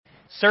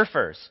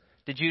surfers.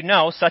 Did you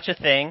know such a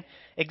thing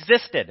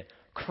existed?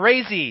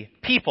 Crazy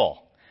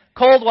people.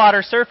 Cold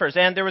water surfers.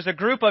 And there was a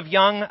group of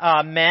young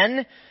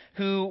men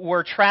who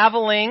were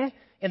traveling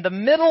in the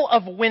middle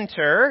of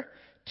winter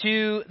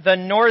to the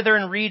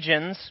northern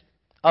regions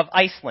of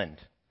Iceland.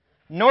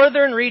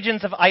 Northern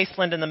regions of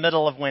Iceland in the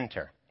middle of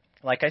winter.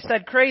 Like I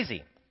said,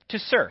 crazy. To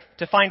surf,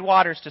 to find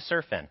waters to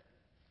surf in.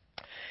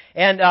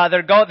 And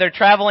they're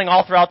traveling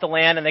all throughout the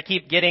land, and they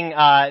keep getting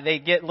they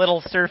get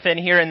little surf in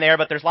here and there,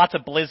 but there's lots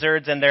of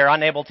blizzards, and they're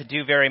unable to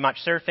do very much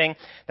surfing.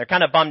 They're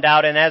kind of bummed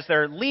out, and as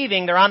they're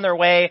leaving, they're on their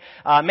way,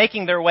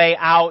 making their way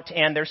out,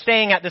 and they're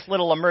staying at this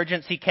little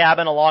emergency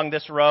cabin along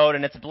this road,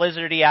 and it's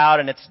blizzardy out,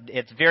 and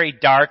it's very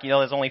dark. You know,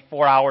 there's only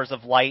 4 hours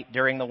of light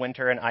during the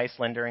winter in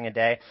Iceland during a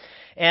day.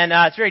 And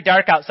it's very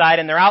dark outside,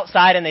 and they're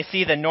outside, and they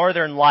see the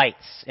northern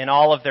lights in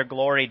all of their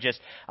glory just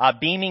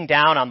beaming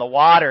down on the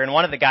water. And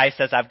one of the guys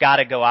says, I've got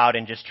to go out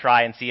and just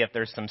try and see if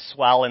there's some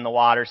swell in the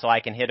water so I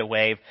can hit a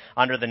wave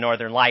under the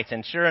northern lights.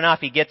 And sure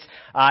enough, he gets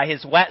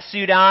his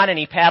wetsuit on, and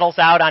he paddles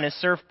out on his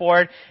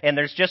surfboard, and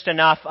there's just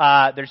enough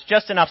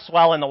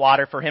swell in the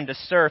water for him to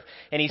surf.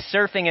 And he's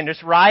surfing and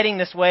just riding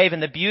this wave,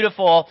 and the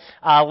beautiful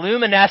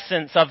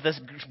luminescence of this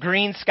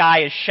green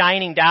sky is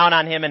shining down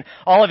on him, and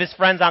all of his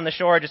friends on the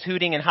shore are just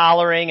hooting and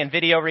hollering and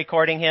video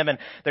recording him, and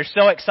they're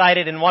so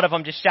excited, and one of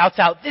them just shouts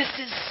out, "This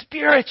is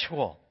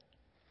spiritual!"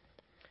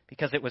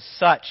 Because it was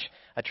such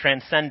a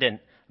transcendent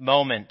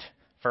moment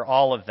for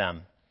all of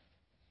them.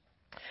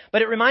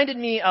 But it reminded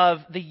me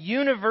of the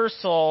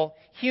universal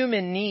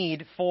human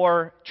need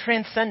for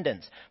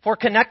transcendence, for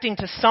connecting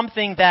to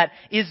something that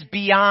is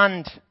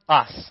beyond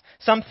us,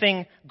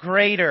 something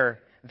greater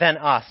than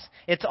us.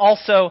 It's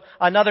also,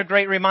 another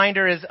great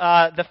reminder is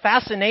the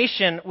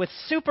fascination with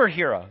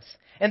superheroes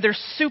and their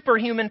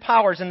superhuman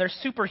powers and their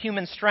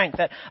superhuman strength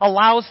that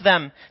allows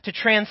them to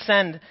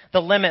transcend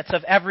the limits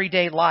of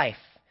everyday life.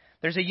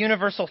 There's a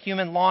universal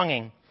human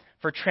longing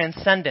for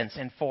transcendence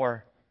and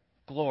for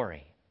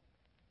glory.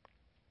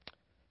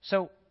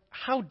 So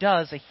how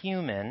does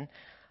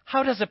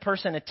a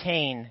person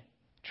attain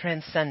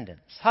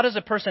transcendence? How does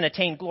a person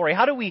attain glory?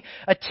 How do we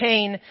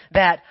attain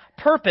that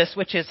purpose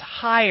which is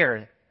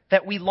higher,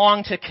 that we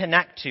long to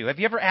connect to? Have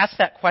you ever asked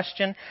that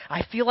question?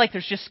 I feel like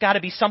there's just got to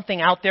be something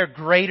out there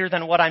greater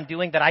than what I'm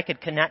doing that I could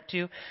connect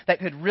to, that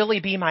could really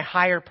be my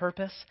higher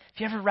purpose. Have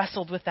you ever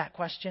wrestled with that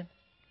question?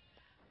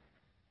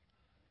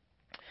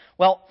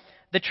 Well,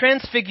 the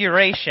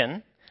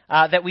transfiguration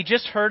that we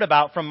just heard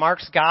about from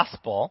Mark's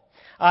gospel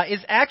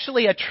is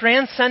actually a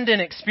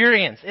transcendent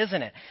experience,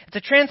 isn't it? It's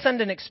a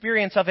transcendent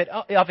experience of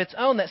its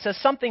own that says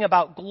something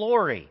about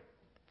glory.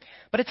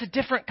 But it's a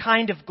different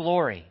kind of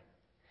glory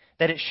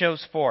that it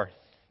shows forth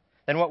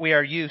than what we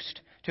are used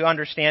to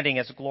understanding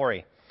as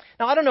glory.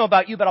 Now, I don't know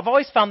about you, but I've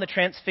always found the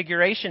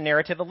transfiguration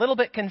narrative a little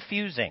bit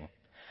confusing.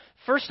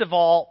 First of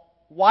all,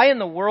 why in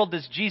the world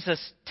does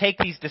Jesus take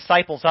these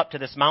disciples up to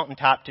this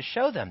mountaintop to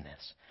show them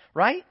this,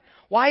 right?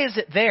 Why is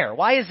it there?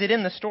 Why is it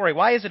in the story?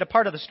 Why is it a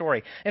part of the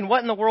story? And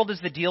what in the world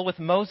is the deal with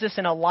Moses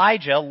and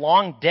Elijah,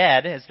 long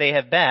dead as they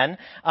have been,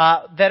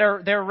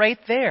 they're right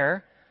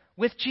there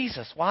with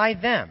Jesus? Why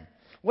them?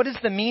 What is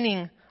the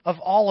meaning of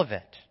all of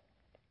it?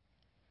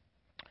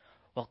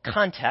 Well,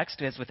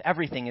 context, as with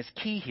everything, is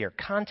key here.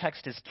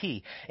 Context is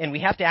key. And we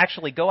have to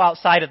actually go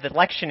outside of the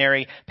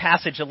lectionary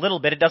passage a little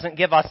bit. It doesn't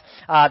give us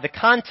the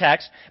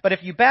context. But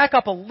if you back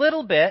up a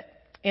little bit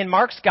in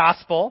Mark's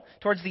Gospel,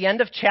 towards the end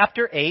of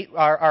chapter 8,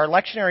 our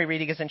lectionary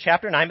reading is in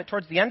chapter 9, but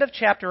towards the end of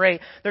chapter 8,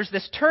 there's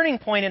this turning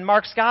point in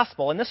Mark's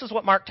Gospel. And this is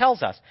what Mark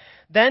tells us.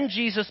 Then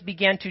Jesus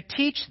began to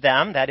teach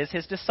them, that is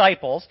his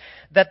disciples,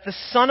 that the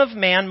Son of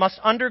Man must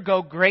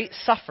undergo great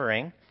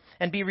suffering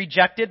and be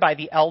rejected by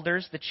the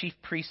elders, the chief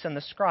priests, and the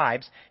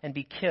scribes, and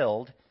be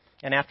killed,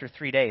 and after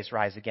 3 days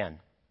rise again.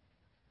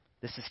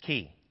 This is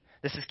key.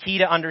 This is key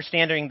to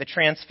understanding the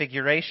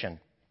transfiguration.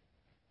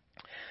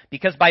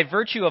 Because by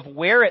virtue of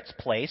where it's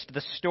placed,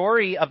 the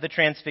story of the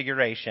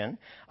transfiguration,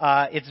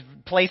 it's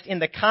placed in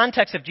the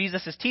context of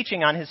Jesus'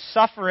 teaching on his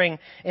suffering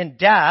and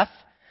death.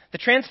 The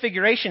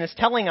transfiguration is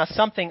telling us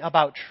something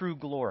about true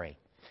glory.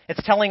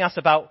 It's telling us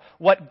about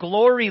what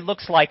glory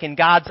looks like in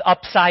God's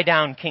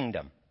upside-down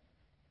kingdom.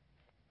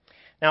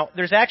 Now,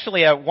 there's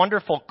actually a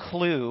wonderful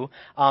clue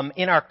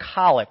in our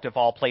collect of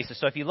all places.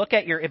 So if you look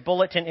at your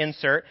bulletin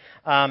insert,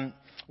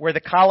 where the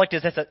collect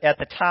is at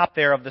the top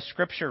there of the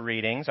scripture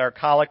readings, our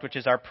collect, which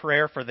is our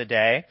prayer for the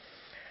day,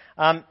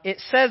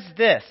 it says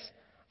this: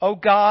 O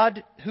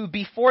God, who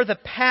before the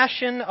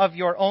passion of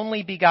your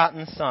only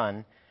begotten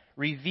Son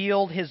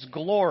revealed his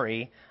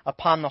glory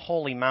upon the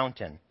holy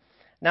mountain.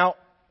 Now,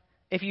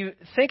 if you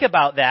think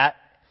about that,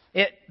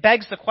 it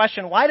begs the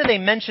question, why do they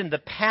mention the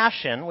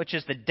passion, which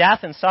is the death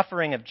and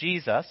suffering of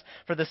Jesus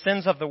for the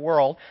sins of the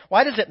world?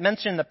 Why does it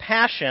mention the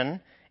passion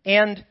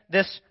and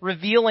this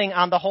revealing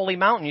on the holy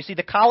mountain? You see,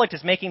 the collect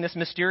is making this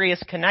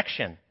mysterious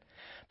connection.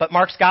 But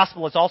Mark's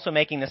gospel is also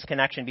making this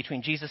connection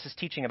between Jesus'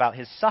 teaching about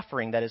his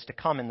suffering that is to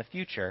come in the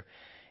future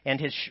and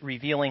his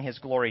revealing his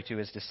glory to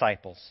his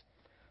disciples.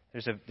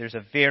 There's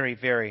a very,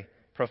 very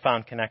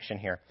profound connection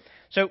here.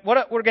 So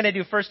what we're going to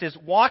do first is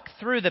walk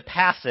through the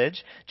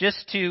passage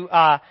just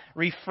to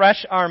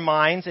refresh our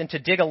minds and to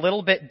dig a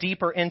little bit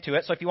deeper into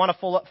it. So if you want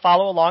to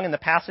follow along in the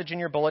passage in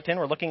your bulletin,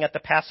 we're looking at the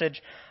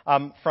passage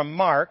from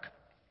Mark.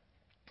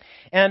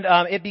 And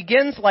it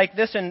begins like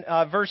this in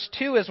verse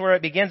 2 is where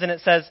it begins, and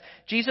it says,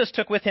 Jesus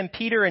took with him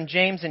Peter and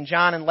James and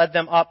John and led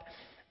them up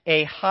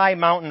a high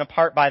mountain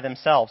apart by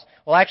themselves.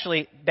 Well,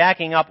 actually,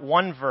 backing up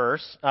one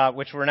verse,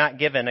 which we're not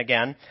given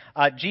again,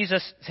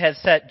 Jesus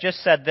has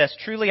just said this,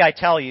 truly I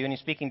tell you, and he's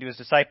speaking to his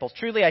disciples,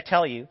 truly I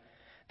tell you,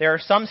 there are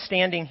some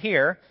standing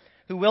here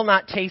who will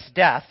not taste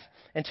death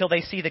until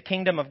they see the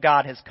kingdom of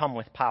God has come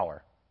with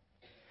power.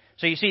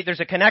 So you see, there's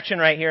a connection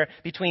right here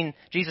between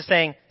Jesus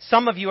saying,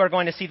 some of you are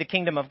going to see the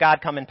kingdom of God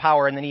come in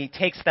power, and then he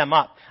takes them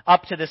up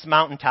to this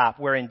mountaintop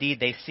where indeed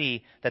they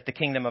see that the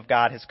kingdom of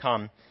God has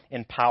come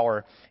in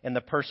power in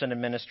the person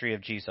and ministry of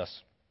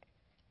Jesus.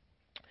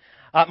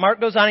 Mark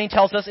goes on and he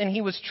tells us, and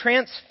he was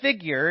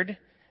transfigured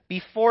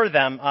before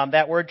them.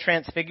 That word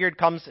transfigured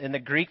comes in the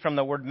Greek from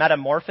the word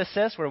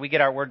metamorphosis, where we get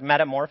our word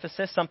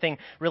metamorphosis. Something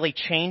really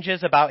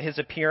changes about his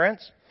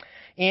appearance.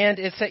 And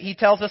he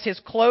tells us his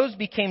clothes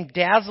became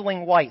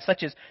dazzling white,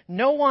 such as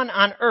no one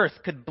on earth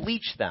could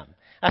bleach them.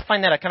 I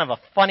find that a kind of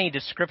a funny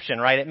description,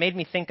 right? It made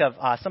me think of,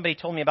 somebody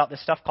told me about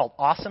this stuff called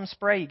Awesome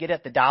Spray. You get it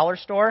at the dollar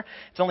store.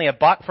 It's only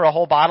 $1 for a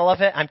whole bottle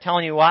of it. I'm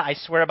telling you what, I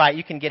swear by it,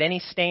 you can get any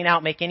stain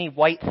out, make any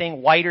white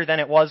thing whiter than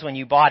it was when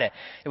you bought it.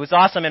 It was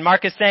awesome. And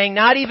Mark is saying,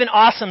 not even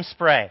Awesome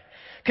Spray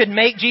could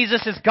make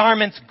Jesus'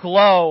 garments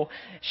glow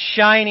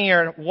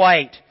shinier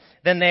white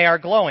than they are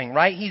glowing,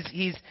 right?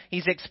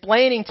 He's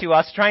explaining to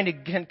us, trying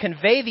to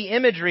convey the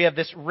imagery of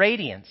this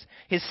radiance.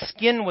 His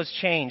skin was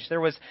changed.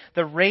 There was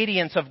the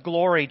radiance of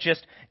glory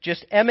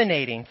just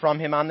emanating from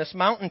him on this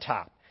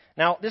mountaintop.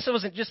 Now, this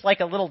wasn't just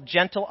like a little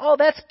gentle, oh,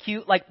 that's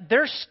cute. Like,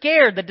 they're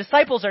scared. The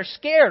disciples are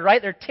scared,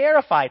 right? They're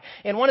terrified.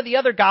 In one of the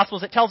other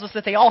Gospels, it tells us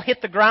that they all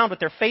hit the ground with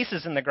their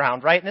faces in the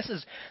ground, right? And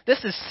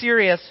this is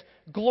serious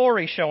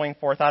glory showing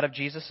forth out of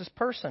Jesus'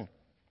 person.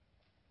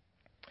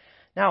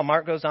 Now,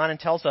 Mark goes on and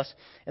tells us,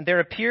 and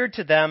there appeared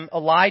to them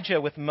Elijah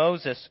with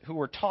Moses who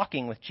were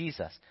talking with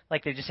Jesus.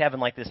 Like they're just having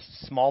like this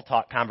small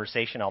talk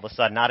conversation all of a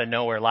sudden, out of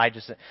nowhere,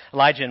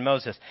 Elijah and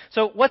Moses.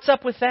 So what's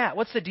up with that?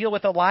 What's the deal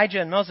with Elijah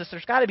and Moses?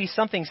 There's got to be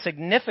something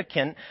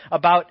significant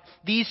about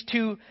these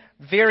two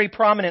very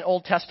prominent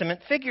Old Testament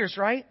figures,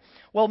 right?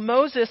 Well,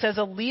 Moses, as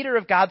a leader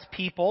of God's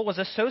people, was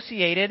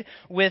associated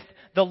with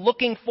the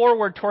looking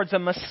forward towards a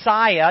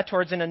Messiah,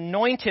 towards an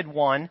anointed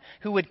one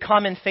who would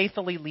come and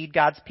faithfully lead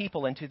God's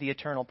people into the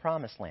eternal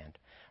promised land.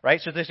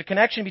 Right? So there's a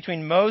connection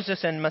between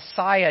Moses and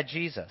Messiah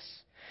Jesus.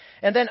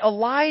 And then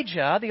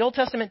Elijah, the Old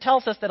Testament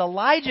tells us that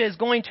Elijah is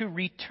going to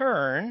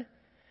return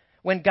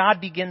when God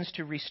begins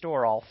to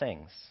restore all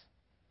things.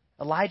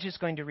 Elijah is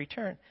going to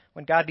return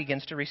when God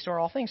begins to restore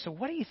all things. So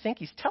what do you think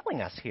he's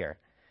telling us here?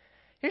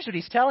 Here's what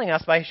he's telling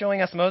us by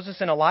showing us Moses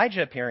and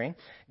Elijah appearing.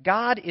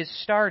 God is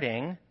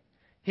starting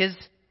his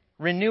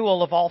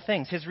renewal of all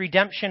things, his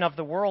redemption of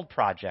the world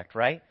project,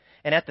 right?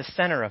 And at the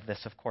center of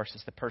this, of course,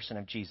 is the person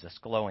of Jesus,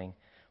 glowing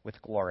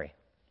with glory.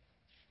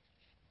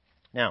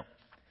 Now,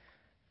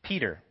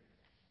 Peter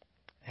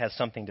has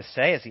something to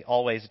say, as he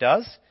always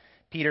does.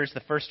 Peter's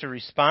the first to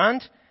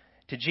respond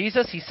to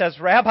Jesus. He says,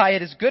 Rabbi,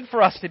 it is good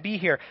for us to be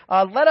here.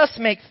 Let us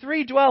make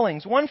 3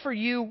 dwellings, one for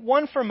you,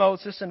 one for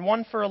Moses, and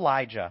one for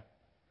Elijah.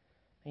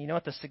 And you know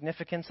what the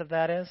significance of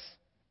that is?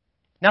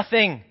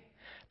 Nothing.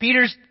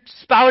 Peter's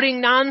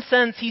spouting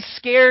nonsense. He's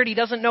scared. He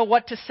doesn't know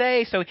what to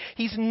say. So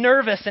he's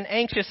nervous and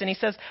anxious. And he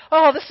says,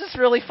 oh, this is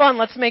really fun.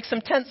 Let's make some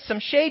tents, some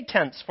shade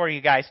tents for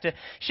you guys to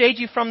shade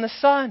you from the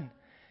sun.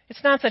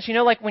 It's nonsense. You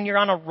know, like when you're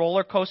on a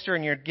roller coaster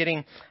and you're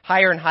getting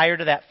higher and higher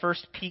to that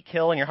first peak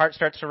hill and your heart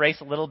starts to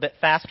race a little bit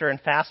faster and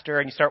faster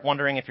and you start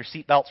wondering if your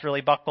seatbelt's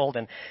really buckled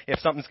and if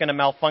something's going to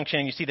malfunction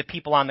and you see the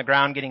people on the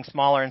ground getting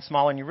smaller and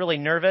smaller and you're really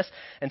nervous.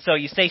 And so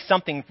you say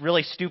something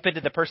really stupid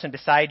to the person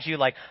beside you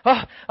like,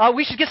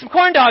 we should get some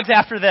corn dogs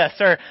after this,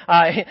 or,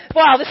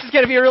 wow, this is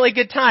going to be a really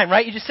good time,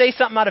 right? You just say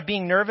something out of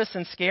being nervous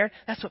and scared.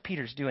 That's what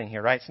Peter's doing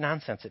here, right? It's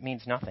nonsense. It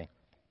means nothing.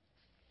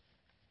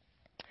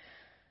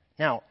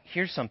 Now,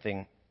 here's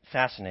something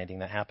fascinating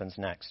that happens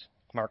next.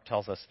 Mark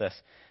tells us this.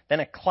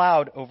 Then a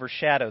cloud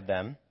overshadowed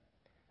them,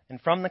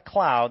 and from the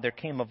cloud there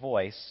came a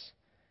voice,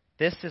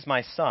 "This is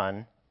my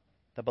son,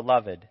 the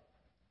beloved.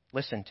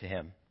 Listen to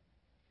him."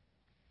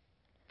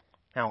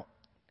 Now,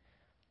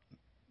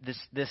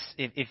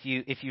 if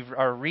you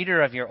are a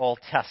reader of your Old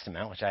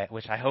Testament,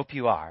 which I hope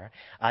you are,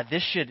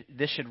 this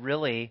should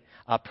really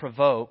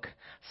provoke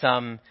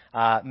some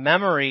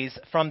memories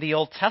from the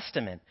Old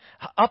Testament.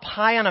 Up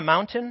high on a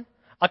mountain,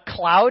 a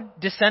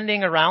cloud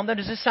descending around them.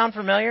 Does this sound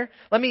familiar?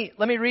 Let me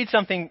read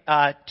something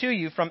to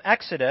you from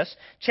Exodus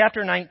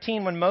chapter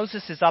 19 when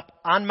Moses is up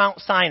on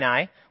Mount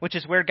Sinai, which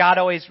is where God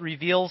always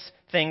reveals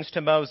things to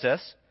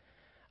Moses.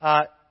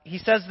 He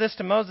says this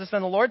to Moses,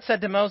 "Then the Lord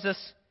said to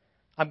Moses,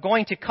 I'm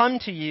going to come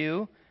to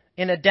you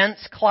in a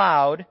dense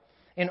cloud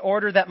in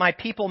order that my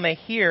people may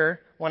hear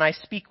when I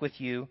speak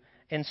with you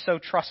and so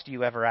trust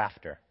you ever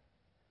after."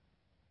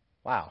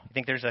 Wow. You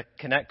think there's a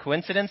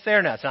coincidence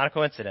there? No, it's not a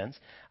coincidence.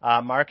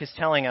 Mark is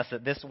telling us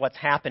that what's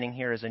happening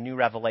here is a new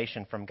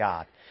revelation from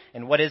God.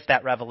 And what is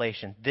that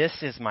revelation? This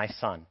is my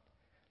son.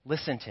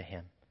 Listen to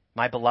him.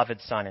 My beloved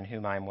son in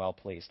whom I am well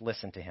pleased.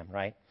 Listen to him,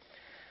 right?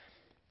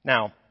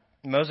 Now,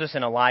 Moses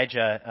and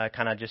Elijah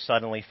kind of just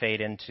suddenly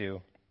fade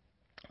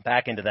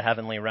back into the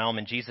heavenly realm,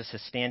 and Jesus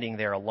is standing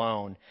there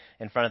alone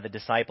in front of the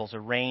disciples,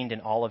 arrayed in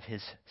all of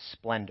his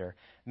splendor,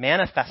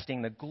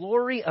 manifesting the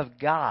glory of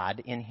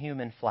God in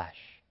human flesh.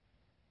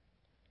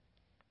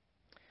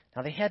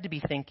 Now, they had to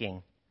be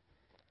thinking,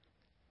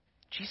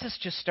 Jesus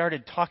just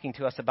started talking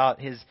to us about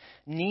his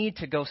need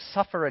to go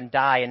suffer and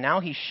die, and now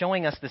he's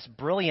showing us this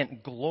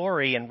brilliant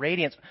glory and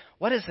radiance.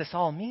 What does this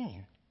all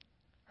mean?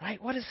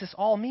 Right? What does this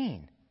all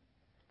mean?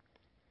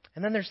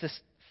 And then there's this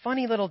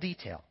funny little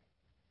detail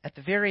at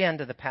the very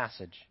end of the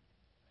passage.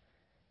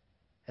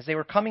 As they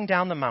were coming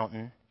down the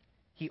mountain,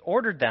 he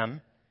ordered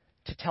them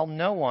to tell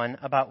no one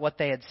about what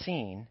they had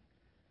seen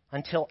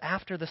until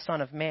after the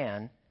Son of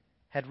Man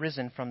had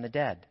risen from the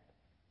dead.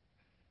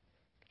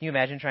 Can you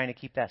imagine trying to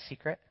keep that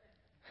secret?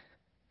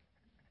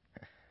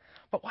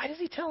 But why does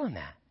he tell them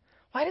that?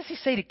 Why does he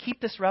say to keep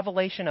this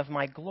revelation of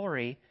my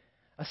glory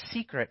a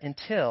secret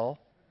until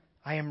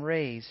I am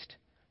raised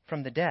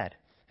from the dead?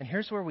 And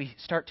here's where we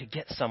start to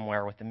get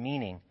somewhere with the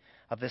meaning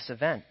of this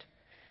event.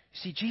 You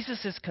see,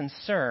 Jesus is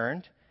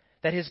concerned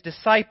that his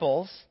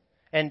disciples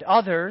and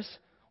others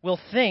will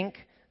think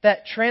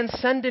that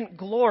transcendent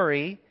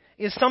glory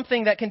is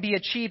something that can be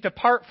achieved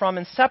apart from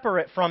and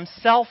separate from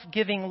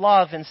self-giving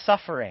love and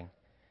suffering.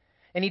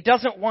 And he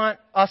doesn't want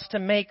us to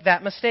make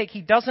that mistake.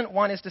 He doesn't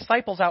want his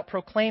disciples out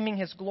proclaiming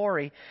his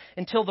glory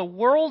until the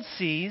world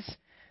sees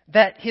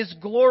that his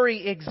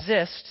glory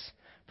exists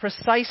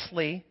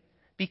precisely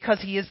because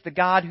he is the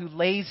God who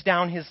lays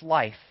down his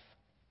life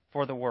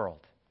for the world.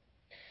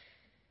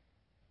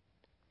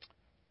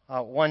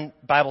 One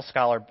Bible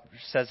scholar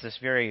says this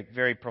very,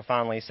 very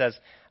profoundly. He says,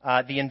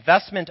 the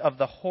investment of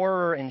the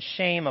horror and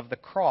shame of the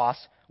cross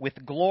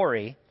with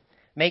glory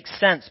makes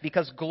sense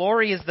because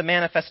glory is the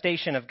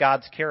manifestation of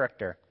God's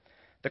character.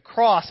 The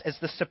cross, as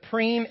the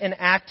supreme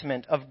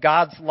enactment of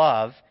God's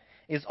love,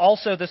 is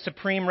also the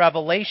supreme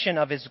revelation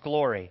of his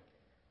glory,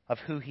 of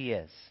who he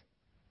is.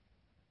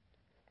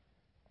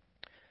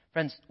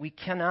 Friends, we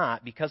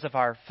cannot, because of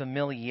our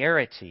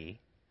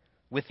familiarity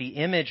with the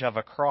image of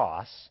a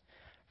cross,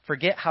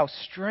 forget how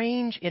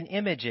strange an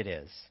image it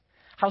is.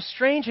 How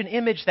strange an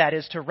image that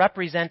is to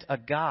represent a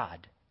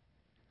God.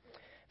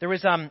 There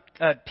was a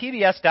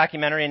PBS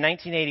documentary in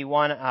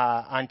 1981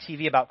 on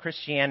TV about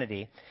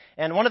Christianity,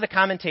 and one of the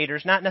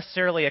commentators, not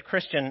necessarily a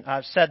Christian,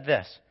 said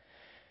this: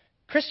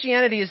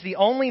 Christianity is the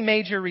only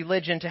major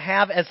religion to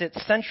have as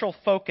its central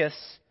focus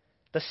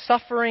the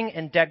suffering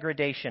and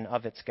degradation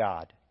of its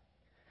God.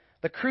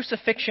 The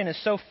crucifixion is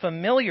so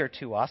familiar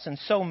to us and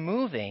so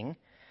moving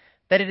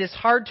that it is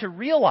hard to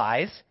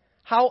realize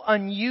how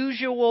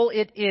unusual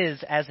it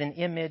is as an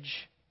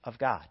image of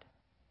God.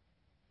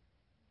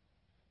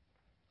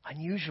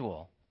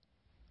 Unusual,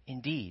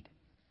 indeed,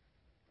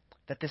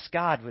 that this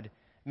God would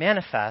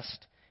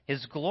manifest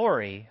his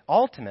glory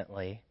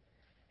ultimately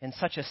in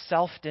such a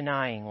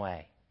self-denying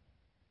way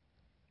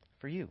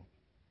for you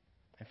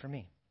and for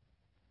me.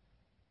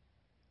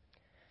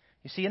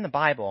 You see, in the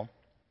Bible,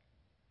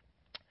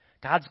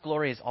 God's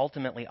glory is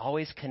ultimately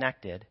always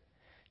connected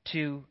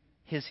to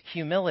his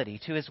humility,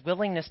 to his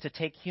willingness to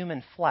take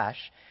human flesh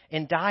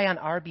and die on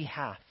our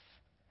behalf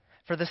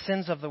for the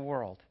sins of the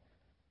world.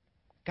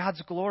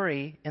 God's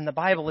glory in the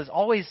Bible is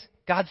always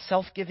God's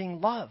self-giving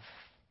love.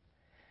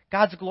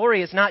 God's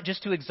glory is not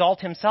just to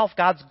exalt himself.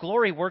 God's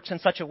glory works in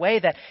such a way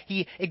that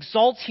he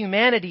exalts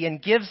humanity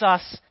and gives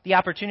us the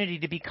opportunity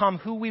to become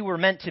who we were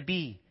meant to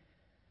be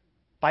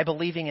by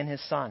believing in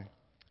his Son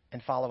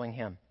and following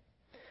him.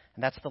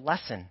 And that's the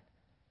lesson,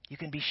 you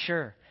can be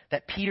sure,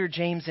 that Peter,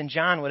 James, and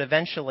John would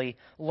eventually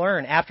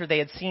learn after they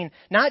had seen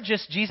not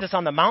just Jesus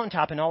on the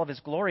mountaintop in all of his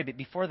glory, but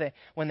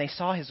when they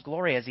saw his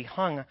glory as he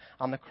hung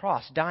on the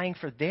cross, dying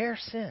for their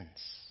sins.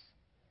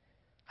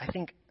 I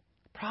think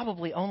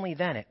probably only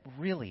then it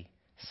really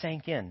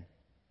sank in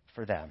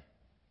for them.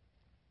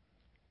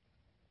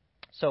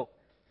 So,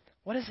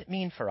 what does it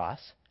mean for us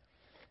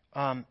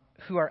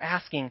who are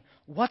asking,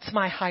 what's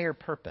my higher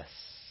purpose?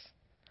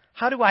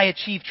 How do I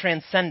achieve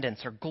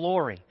transcendence or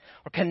glory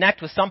or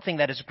connect with something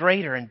that is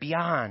greater and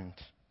beyond?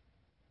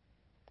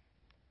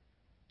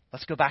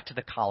 Let's go back to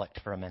the collect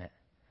for a minute,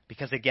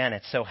 because again,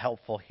 it's so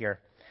helpful here.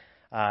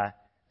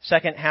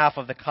 Second half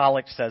of the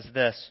collect says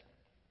this: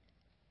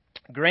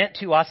 grant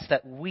to us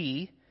that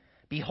we,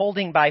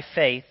 beholding by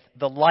faith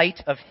the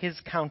light of his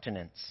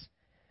countenance,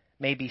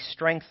 may be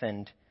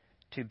strengthened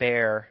to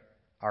bear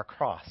our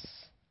cross.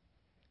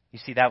 You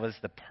see, that was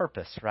the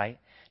purpose, right?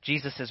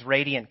 Jesus'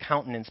 radiant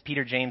countenance,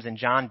 Peter, James, and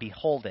John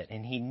behold it,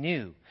 and he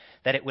knew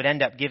that it would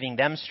end up giving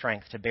them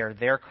strength to bear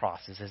their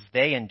crosses as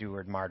they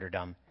endured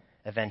martyrdom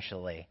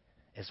eventually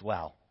as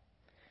well.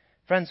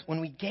 Friends, when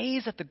we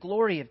gaze at the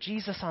glory of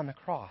Jesus on the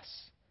cross,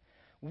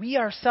 we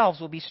ourselves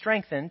will be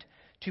strengthened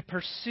to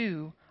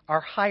pursue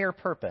our higher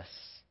purpose,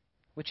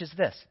 which is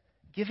this: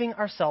 giving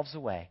ourselves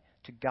away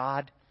to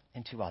God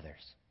and to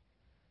others.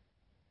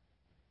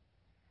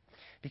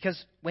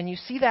 Because when you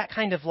see that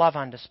kind of love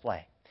on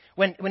display,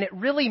 when it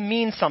really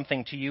means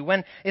something to you,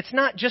 when it's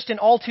not just an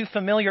all too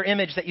familiar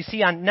image that you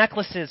see on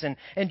necklaces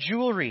and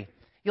jewelry,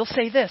 you'll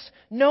say this: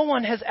 no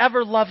one has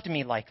ever loved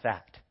me like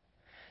that.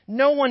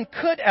 No one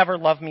could ever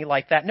love me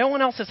like that. No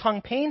one else has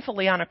hung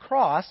painfully on a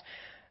cross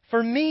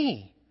for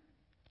me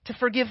to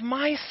forgive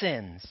my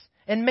sins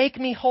and make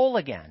me whole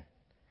again.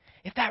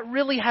 If that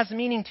really has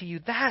meaning to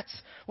you, that's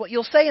what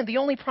you'll say. And the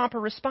only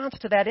proper response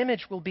to that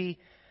image will be,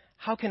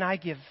 how can I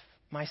give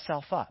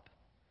myself up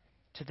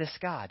to this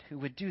God who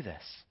would do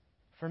this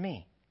for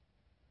me?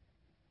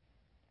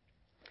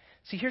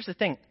 See, here's the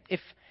thing. If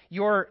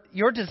your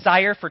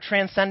desire for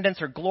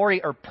transcendence or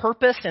glory or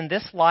purpose in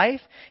this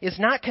life is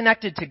not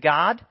connected to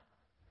God,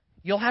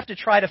 you'll have to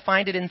try to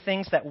find it in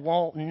things that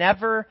will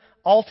never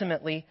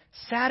ultimately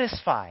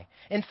satisfy.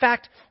 In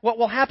fact, what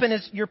will happen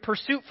is your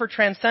pursuit for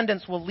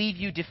transcendence will leave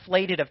you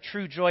deflated of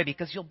true joy,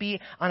 because you'll be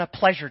on a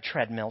pleasure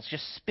treadmill,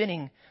 just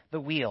spinning the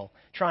wheel,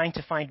 trying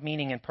to find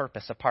meaning and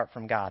purpose apart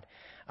from God.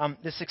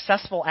 The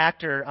successful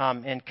actor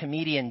and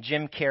comedian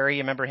Jim Carrey,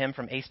 remember him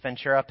from Ace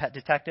Ventura, Pet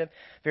Detective?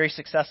 Very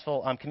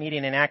successful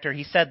comedian and actor.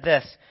 He said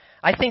this: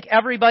 I think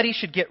everybody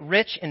should get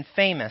rich and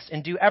famous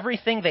and do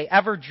everything they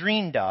ever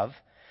dreamed of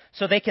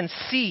so they can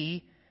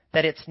see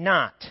that it's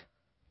not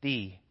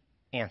the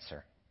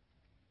answer.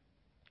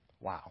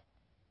 Wow.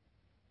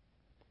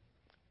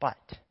 But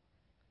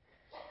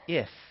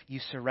if you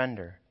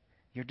surrender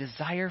your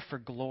desire for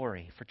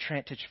glory,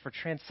 for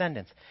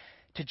transcendence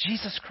to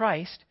Jesus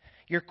Christ,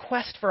 your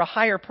quest for a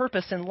higher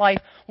purpose in life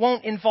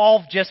won't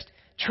involve just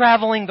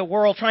traveling the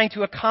world, trying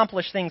to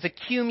accomplish things,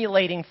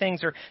 accumulating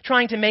things, or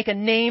trying to make a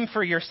name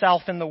for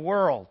yourself in the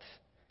world.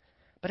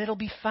 But it'll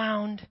be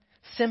found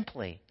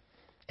simply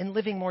in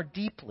living more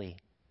deeply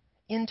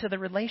into the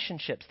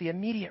relationships, the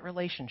immediate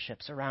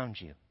relationships around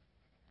you.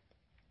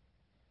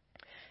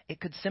 It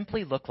could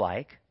simply look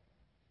like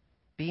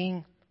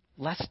being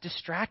less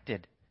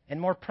distracted and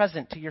more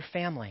present to your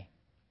family.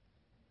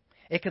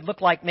 It could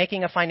look like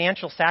making a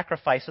financial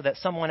sacrifice so that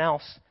someone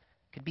else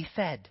could be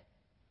fed.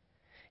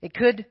 It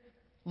could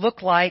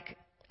look like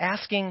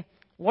asking,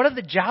 what are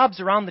the jobs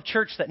around the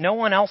church that no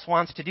one else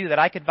wants to do that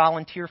I could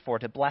volunteer for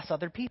to bless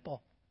other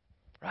people?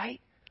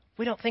 Right?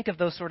 We don't think of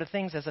those sort of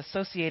things as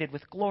associated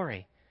with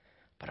glory,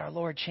 but our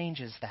Lord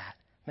changes that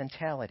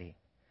mentality.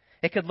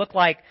 It could look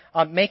like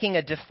making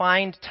a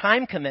defined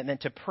time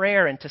commitment to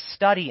prayer and to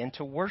study and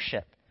to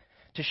worship,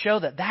 to show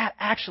that that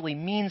actually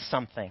means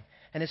something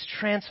and has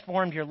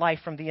transformed your life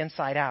from the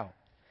inside out.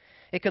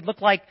 It could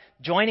look like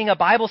joining a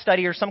Bible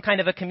study or some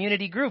kind of a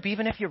community group,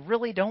 even if you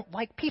really don't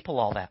like people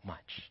all that much.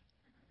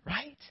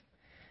 Right?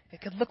 It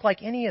could look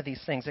like any of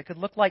these things. It could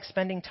look like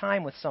spending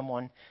time with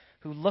someone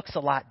who looks a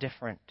lot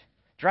different,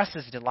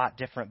 dresses a lot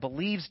different,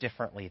 believes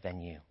differently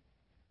than you.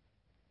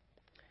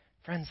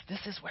 Friends,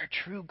 this is where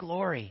true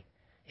glory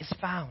is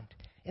found.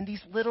 In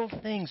these little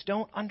things.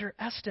 Don't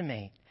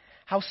underestimate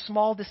how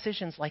small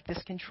decisions like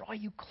this can draw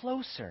you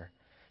closer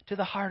to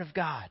the heart of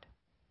God.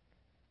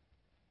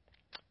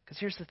 Because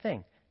here's the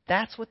thing.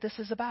 That's what this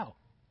is about.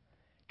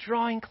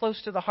 Drawing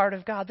close to the heart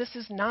of God. This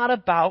is not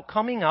about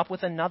coming up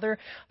with another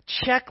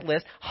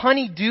checklist,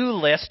 honey-do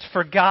list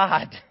for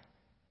God.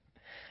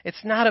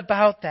 It's not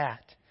about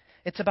that.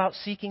 It's about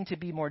seeking to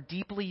be more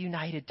deeply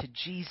united to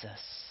Jesus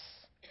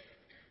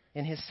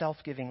in His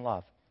self-giving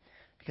love.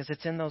 Because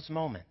it's in those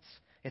moments,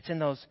 it's in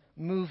those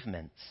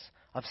movements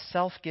of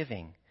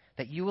self-giving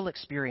that you will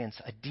experience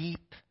a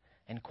deep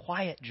and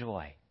quiet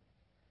joy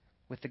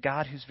with the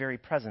God whose very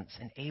presence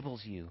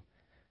enables you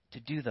to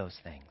do those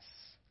things.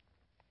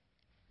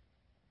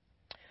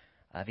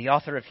 The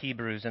author of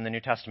Hebrews in the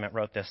New Testament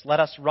wrote this: Let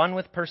us run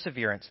with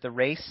perseverance the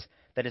race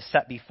that is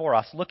set before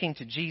us, looking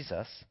to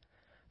Jesus,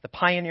 the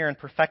pioneer and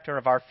perfecter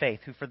of our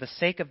faith, who for the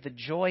sake of the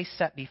joy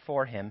set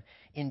before Him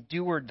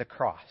endured the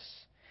cross,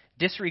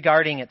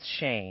 disregarding its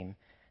shame,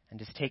 and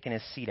has taken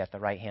His seat at the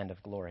right hand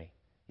of glory.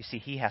 You see,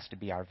 He has to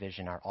be our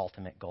vision, our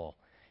ultimate goal.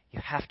 You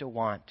have to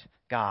want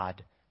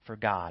God for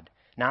God,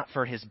 not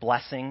for His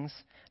blessings,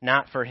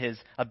 not for His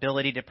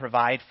ability to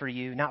provide for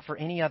you, not for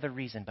any other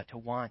reason, but to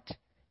want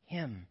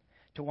Him,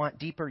 to want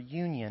deeper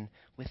union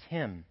with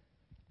Him,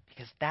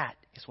 because that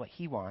is what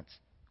He wants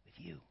with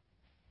you.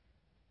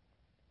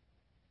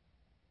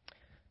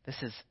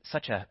 This is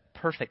such a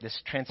perfect,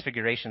 this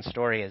transfiguration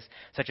story is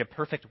such a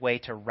perfect way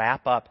to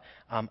wrap up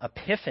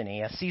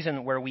Epiphany, a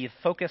season where we have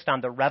focused on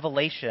the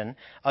revelation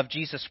of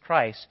Jesus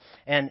Christ.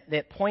 And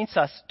it points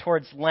us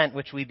towards Lent,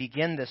 which we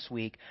begin this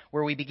week,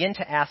 where we begin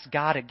to ask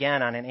God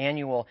again on an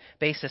annual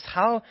basis,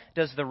 how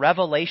does the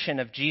revelation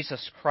of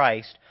Jesus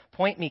Christ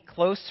point me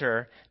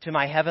closer to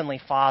my Heavenly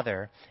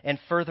Father and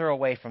further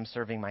away from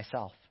serving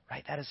myself?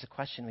 Right? That is the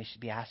question we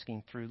should be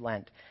asking through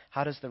Lent.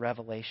 How does the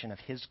revelation of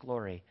His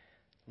glory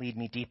lead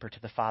me deeper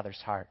to the Father's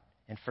heart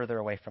and further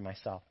away from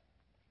myself?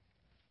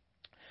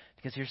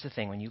 Because here's the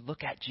thing. When you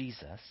look at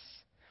Jesus,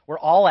 we're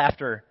all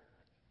after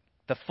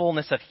the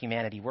fullness of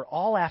humanity. We're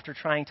all after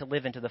trying to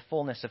live into the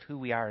fullness of who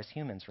we are as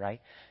humans,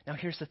 right? Now,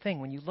 here's the thing.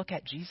 When you look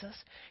at Jesus,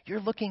 you're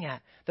looking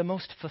at the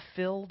most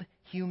fulfilled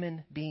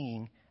human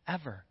being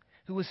ever,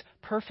 who was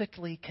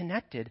perfectly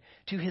connected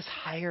to his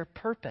higher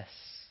purpose.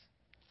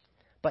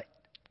 But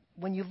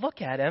when you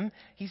look at him,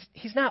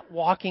 he's not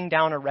walking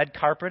down a red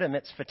carpet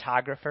amidst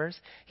photographers.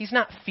 He's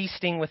not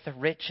feasting with the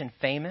rich and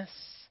famous.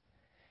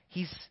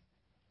 He's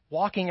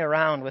walking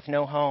around with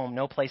no home,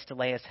 no place to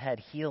lay his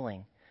head,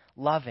 healing,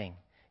 loving,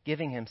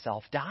 giving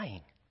himself,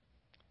 dying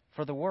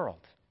for the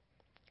world.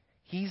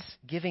 He's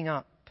giving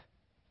up,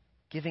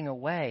 giving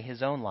away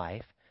his own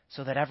life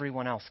so that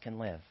everyone else can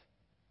live.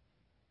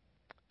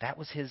 That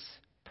was his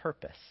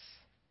purpose.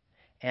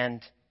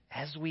 And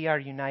as we are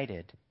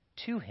united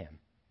to him,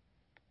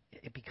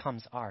 it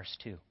becomes ours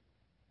too.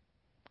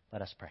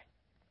 Let us pray.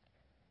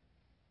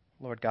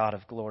 Lord God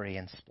of glory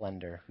and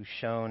splendor, who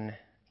shone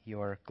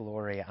your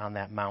glory on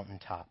that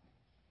mountaintop,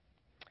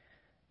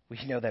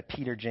 we know that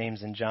Peter,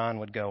 James, and John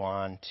would go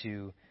on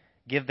to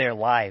give their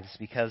lives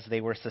because they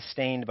were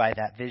sustained by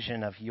that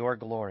vision of your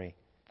glory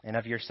and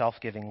of your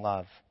self-giving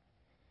love.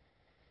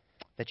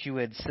 That you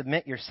would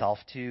submit yourself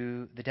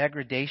to the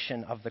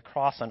degradation of the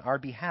cross on our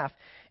behalf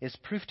is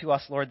proof to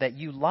us, Lord, that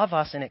you love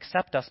us and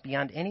accept us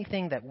beyond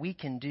anything that we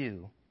can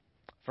do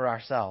for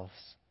ourselves.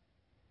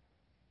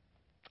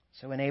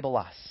 So enable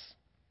us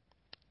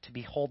to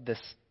behold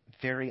this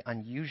very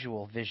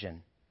unusual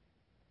vision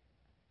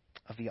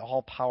of the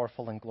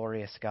all-powerful and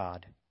glorious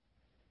God,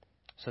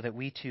 so that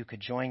we too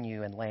could join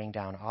you in laying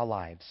down our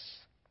lives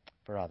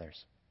for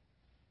others.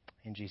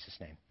 In Jesus'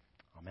 name,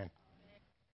 amen.